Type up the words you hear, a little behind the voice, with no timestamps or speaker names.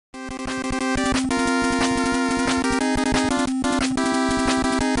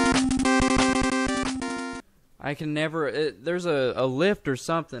I can never... there's a lift or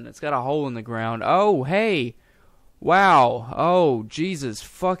something. It's got a hole in the ground. Oh, hey. Wow. Oh, Jesus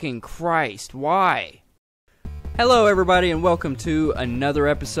fucking Christ. Why? Hello, everybody, and welcome to another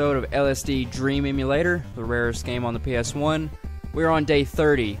episode of LSD Dream Emulator, the rarest game on the PS1. We're on day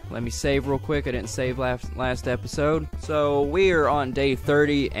 30. Let me save real quick. I didn't save last episode. So, we are on day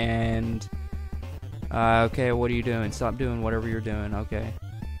 30, and... okay, what are you doing? Stop doing whatever you're doing. Okay.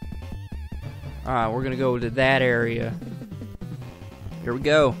 Alright, we're gonna go to that area. Here we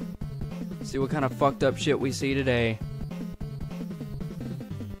go. See what kind of fucked up shit we see today.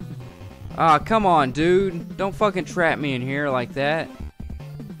 Ah, come on, dude. Don't fucking trap me in here like that.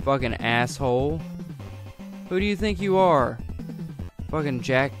 Fucking asshole. Who do you think you are? Fucking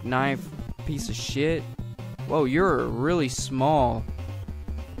jackknife piece of shit. Whoa, you're really small.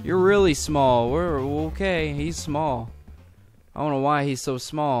 You're really small. We're okay. He's small. I don't know why he's so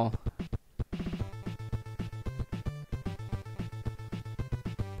small.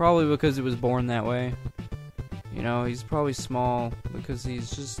 Probably because he was born that way. You know, he's probably small because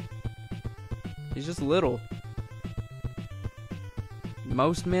he's just little.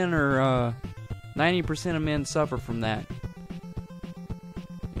 Most men are 90% of men suffer from that.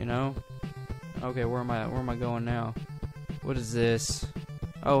 You know? Okay, where am I going now? What is this?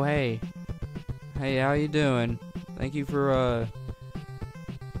 Oh, hey. Hey, how you doing? Thank you for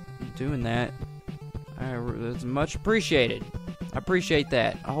doing that. It's much appreciated. I appreciate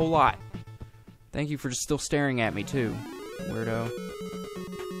that a whole lot. Thank you for still staring at me too, weirdo.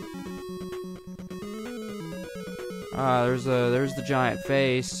 Ah, there's the giant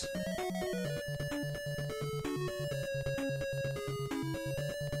face.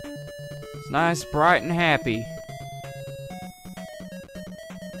 It's nice, bright, and happy.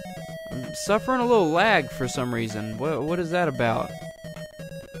 I'm suffering a little lag for some reason. What is that about?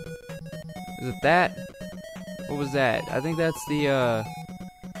 Is it that? What was that? I think that's the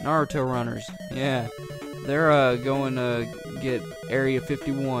Naruto runners. Yeah, they're going to get Area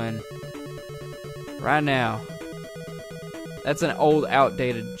 51 right now. That's an old,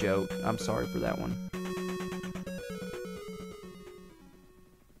 outdated joke. I'm sorry for that one.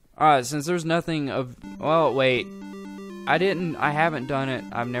 Alright, since there's nothing of... Well, wait. I haven't done it.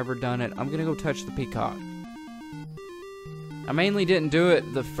 I've never done it. I'm gonna go touch the peacock. I mainly didn't do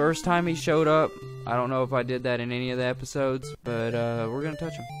it the first time he showed up. I don't know if I did that in any of the episodes, but we're gonna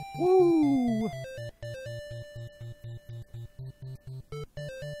touch him. Woo!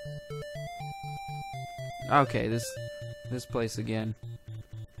 Okay, this place again.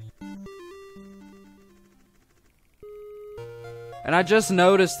 And I just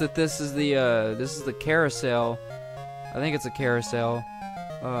noticed that this is the carousel. I think it's a carousel.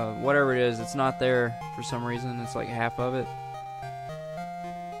 Whatever it is, it's not there for some reason. It's like half of it.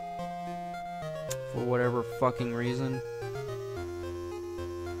 For whatever fucking reason.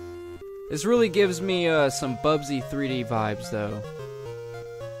 This really gives me some Bubsy 3D vibes, though.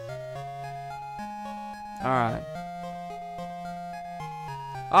 Alright.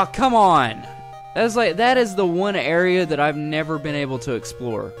 Oh, come on! That is the one area that I've never been able to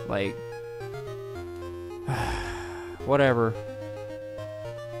explore. Like... whatever.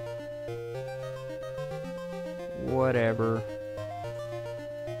 Whatever.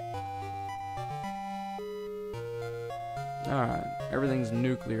 Alright, everything's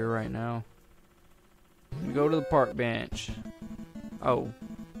nuclear right now. We go to the park bench. Oh,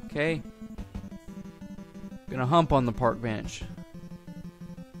 okay. Gonna hump on the park bench.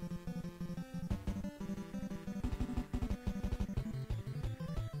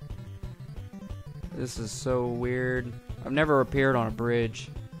 This is so weird. I've never appeared on a bridge.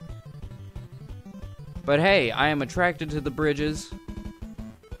 But hey, I am attracted to the bridges.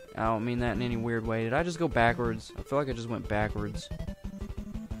 I don't mean that in any weird way. Did I just go backwards? I feel like I just went backwards.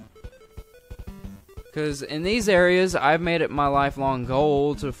 Because in these areas, I've made it my lifelong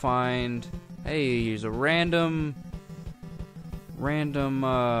goal to find... Hey, here's a random...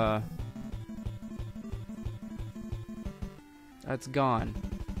 That's gone.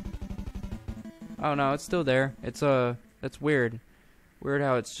 Oh no, it's still there. That's weird. Weird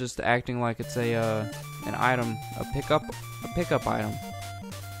how it's just acting like it's an item, a pickup item.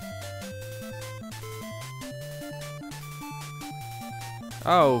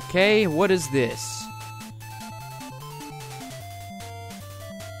 Okay, what is this?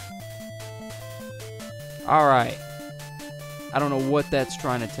 Alright. I don't know what that's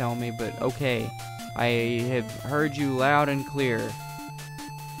trying to tell me, but okay. I have heard you loud and clear.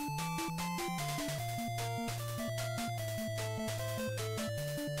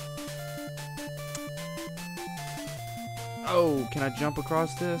 Oh, can I jump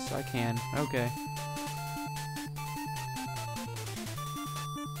across this? I can. Okay.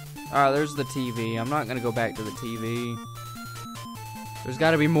 Alright, there's the TV. I'm not gonna go back to the TV. There's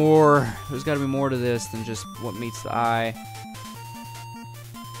gotta be more. There's gotta be more to this than just what meets the eye.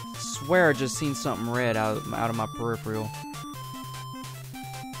 I swear I just seen something red out of my peripheral.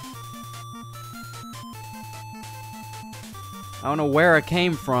 I don't know where I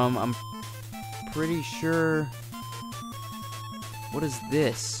came from. I'm pretty sure. What is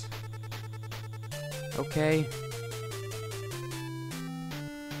this? Okay.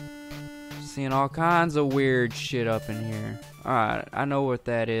 Seeing all kinds of weird shit up in here. Alright, I know what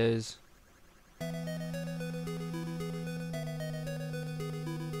that is.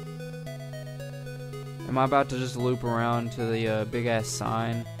 Am I about to just loop around to the big ass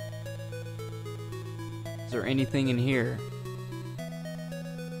sign? Is there anything in here?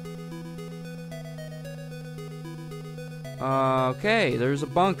 Okay, there's a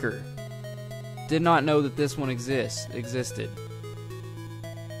bunker. Did not know that this one existed.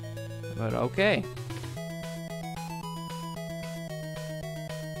 But okay.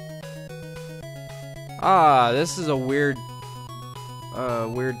 Ah, this is a weird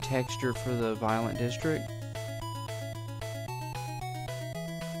texture for the violent district.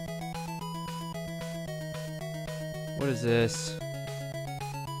 What is this?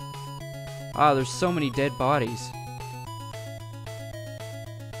 Ah, there's so many dead bodies.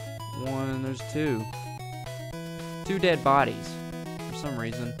 There's two. Two dead bodies. For some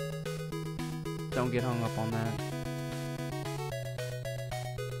reason. Don't get hung up on that.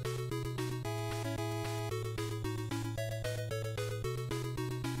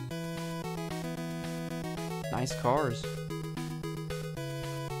 Nice cars.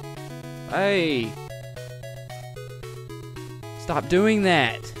 Hey! Stop doing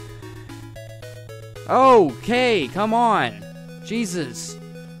that! Okay, come on! Jesus!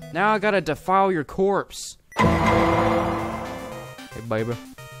 Now I gotta defile your corpse. Hey, baby.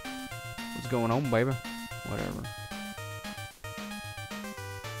 What's going on, baby? Whatever.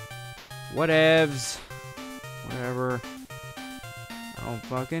 Whatevs. Whatever. I don't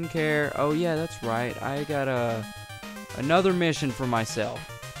fucking care. Oh, yeah, that's right. I got another mission for myself.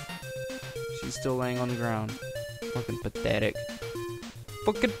 She's still laying on the ground. Fucking pathetic.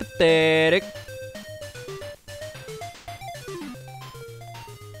 Fucking pathetic.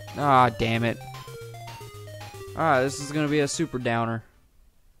 Ah, damn it. Alright, this is gonna be a super downer.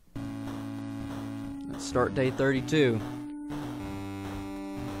 Let's start day 32.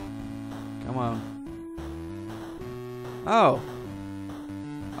 Come on. Oh.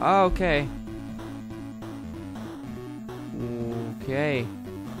 Okay. Okay.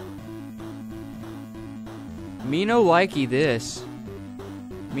 Me no likey this.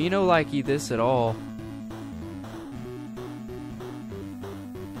 Me no likey this at all.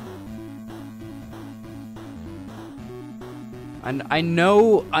 I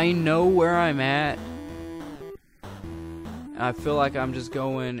know where I'm at. I feel like I'm just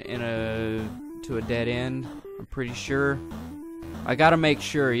going to a dead end. I'm pretty sure. I gotta make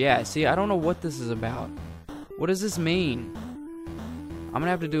sure. Yeah, see, I don't know what this is about. What does this mean? I'm gonna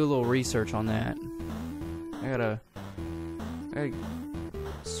have to do a little research on that. I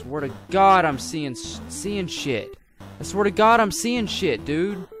swear to God, I'm seeing shit. I swear to God, I'm seeing shit,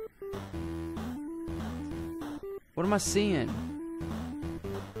 dude. What am I seeing?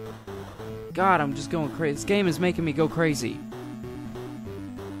 God, I'm just going crazy. This game is making me go crazy.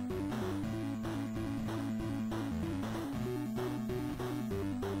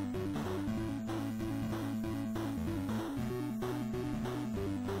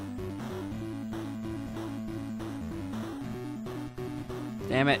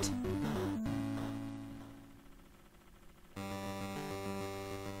 Damn it.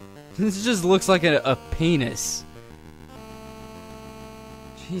 This just looks like a penis.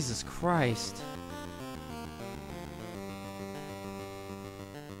 Jesus Christ.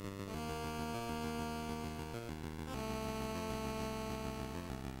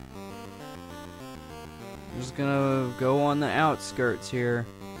 I'm just gonna go on the outskirts here.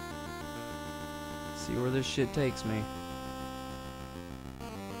 See where this shit takes me.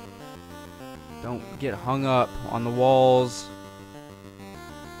 Don't get hung up on the walls.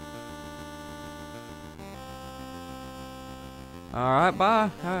 Alright, bye.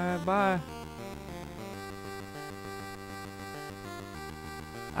 Alright, bye.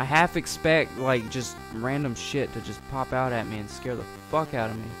 I half expect, like, just random shit to just pop out at me and scare the fuck out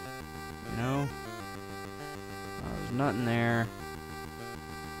of me. You know? There's nothing there.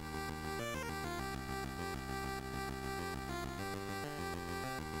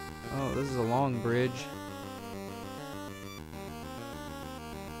 Oh, this is a long bridge.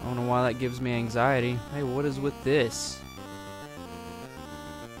 I don't know why that gives me anxiety. Hey, what is with this?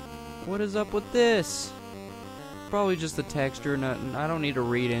 What is up with this? Probably just the texture. Nothing. I don't need to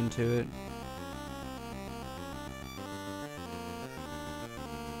read into it.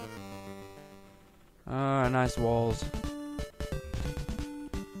 Nice walls. I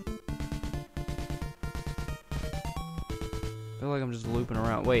feel like I'm just looping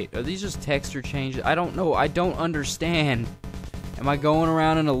around. Wait, are these just texture changes? I don't know. I don't understand. Am I going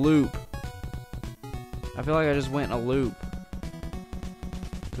around in a loop? I feel like I just went in a loop.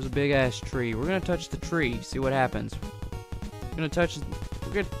 There's a big ass tree. We're gonna touch the tree. See what happens. We're gonna touch.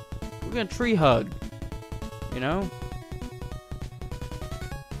 We're gonna tree hug. You know.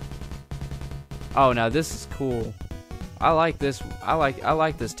 Oh, now this is cool. I like this. I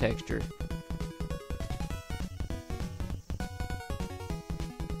like this texture.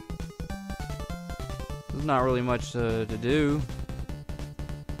 There's not really much to do.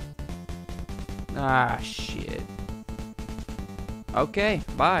 Ah, shit. Okay,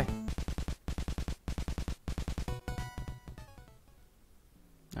 bye.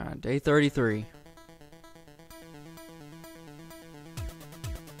 Alright, day 33.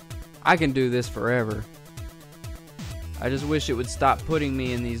 I can do this forever. I just wish it would stop putting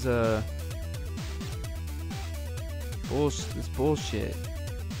me in these, this bullshit.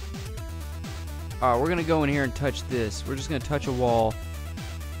 Alright, we're gonna go in here and touch this. We're just gonna touch a wall.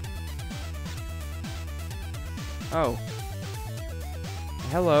 Oh.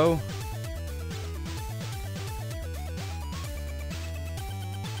 Hello.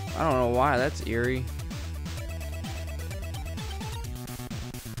 I don't know why, that's eerie.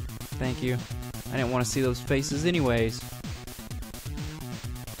 Thank you. I didn't want to see those faces anyways.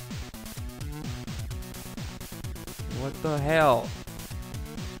 What the hell?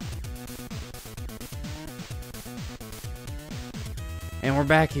 And we're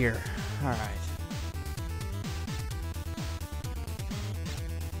back here. Alright.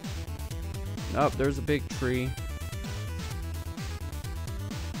 Oh, there's a big tree.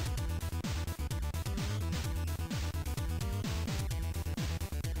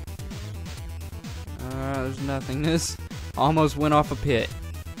 There's nothingness. Almost went off a pit.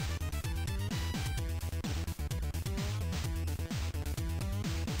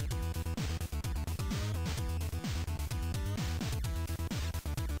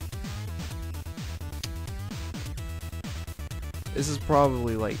 This is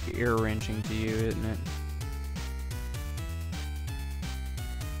probably like ear-wrenching to you, isn't it?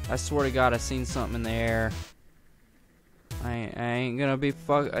 I swear to God, I seen something in the air. I ain't gonna be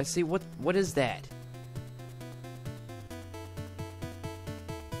I see what is that?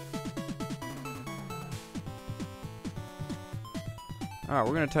 Alright,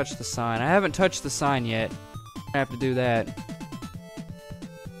 we're gonna touch the sign. I haven't touched the sign yet. I have to do that.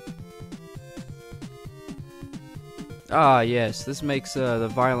 Ah, yes. This makes the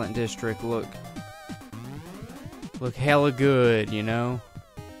violent district look hella good, you know?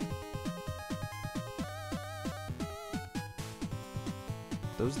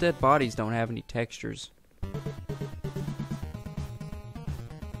 Those dead bodies don't have any textures.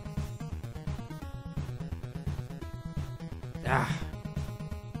 Ah.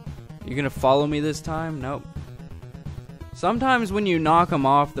 You gonna follow me this time? Nope. Sometimes when you knock them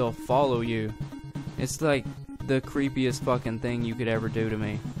off, they'll follow you. It's like the creepiest fucking thing you could ever do to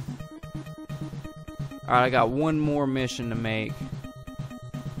me. Alright, I got one more mission to make.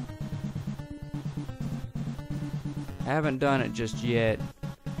 I haven't done it just yet.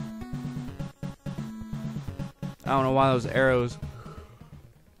 I don't know why those arrows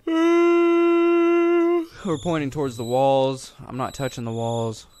were pointing towards the walls. I'm not touching the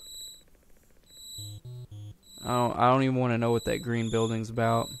walls. I don't even want to know what that green building's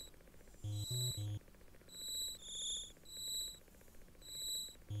about.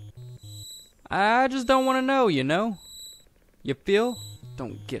 I just don't want to know, you know? You feel?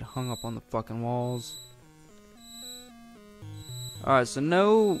 Don't get hung up on the fucking walls. Alright, so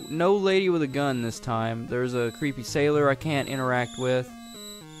no lady with a gun this time. There's a creepy sailor I can't interact with.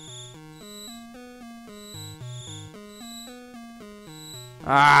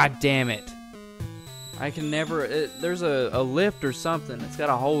 Ah, damn it. I can never... there's a lift or something. It's got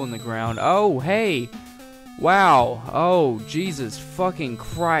a hole in the ground. Oh, hey. Wow. Oh, Jesus fucking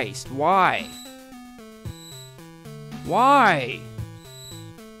Christ. Why? Why?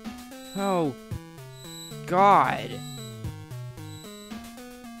 Oh, God.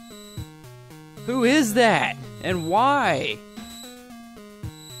 Who is that? And why?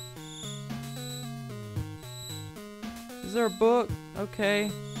 Is there a book?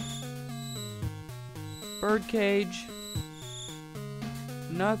 Okay. Birdcage.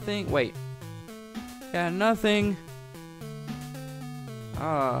 Nothing. Wait. Yeah, nothing.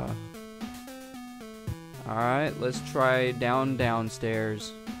 Alright, let's try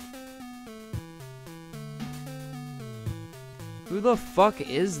downstairs. Who the fuck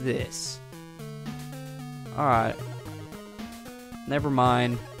is this? Alright. Never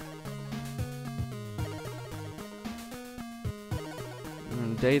mind.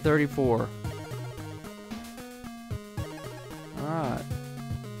 Day 34. Alright.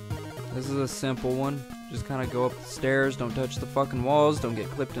 This is a simple one. Just kind of go up the stairs, don't touch the fucking walls, don't get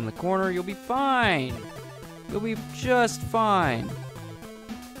clipped in the corner, you'll be fine! You'll be just fine.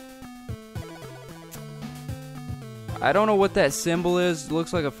 I don't know what that symbol is. It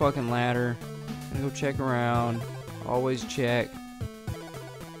looks like a fucking ladder. I'm gonna go check around. Always check.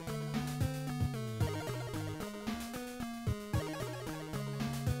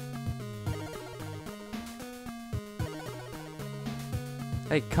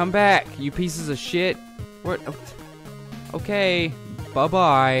 Hey, come back, you pieces of shit. What? Okay,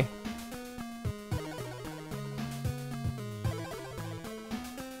 bye-bye.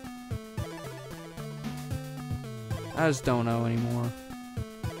 I just don't know anymore.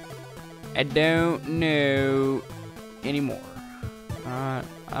 I don't know anymore. I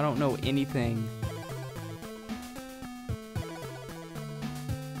don't know anything.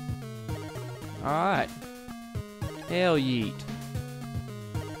 Alright. Hell yeet.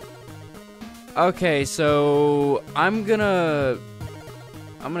 Okay, so I'm gonna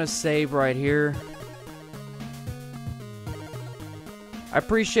save right here. I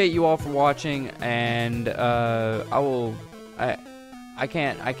appreciate you all for watching, and I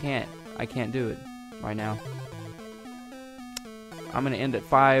can't do it right now. I'm gonna end at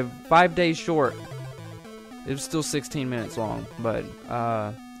 5 days short. It was still 16 minutes long, but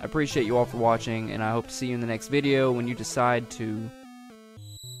I appreciate you all for watching, and I hope to see you in the next video when you decide to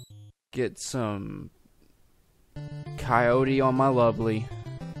get some coyote on my lovely.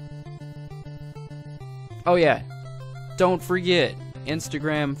 Oh yeah, don't forget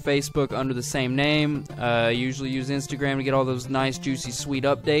Instagram, Facebook under the same name. I usually use Instagram to get all those nice, juicy, sweet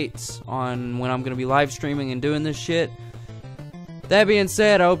updates on when I'm going to be live streaming and doing this shit. That being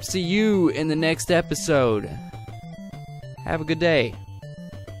said, I hope to see you in the next episode. Have a good day.